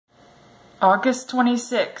August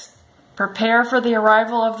 26th. Prepare for the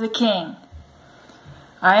arrival of the King.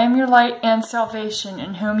 I am your light and salvation,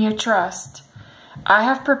 in whom you trust. I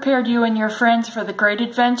have prepared you and your friends for the great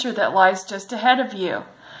adventure that lies just ahead of you.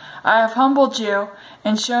 I have humbled you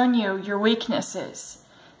and shown you your weaknesses.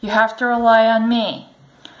 You have to rely on me.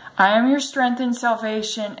 I am your strength and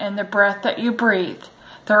salvation and the breath that you breathe.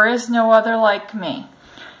 There is no other like me,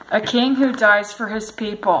 a king who dies for his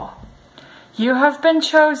people. You have been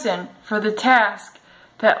chosen for the task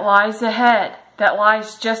that lies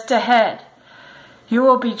just ahead. You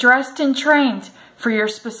will be dressed and trained for your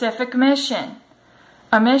specific mission,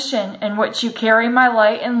 a mission in which you carry my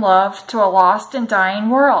light and love to a lost and dying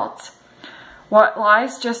world. What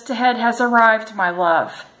lies just ahead has arrived, my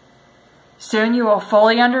love. Soon you will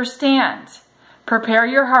fully understand. Prepare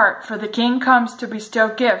your heart, for the King comes to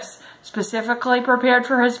bestow gifts specifically prepared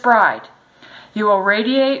for his bride. You will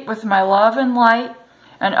radiate with my love and light,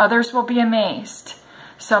 and others will be amazed.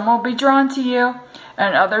 Some will be drawn to you,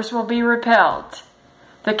 and others will be repelled.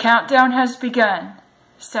 The countdown has begun.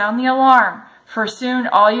 Sound the alarm, for soon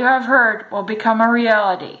all you have heard will become a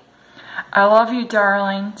reality. I love you,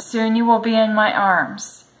 darling. Soon you will be in my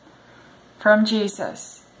arms. From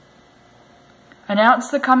Jesus. Announce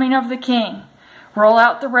the coming of the King. Roll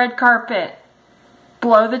out the red carpet.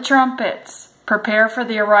 Blow the trumpets. Prepare for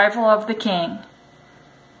the arrival of the King.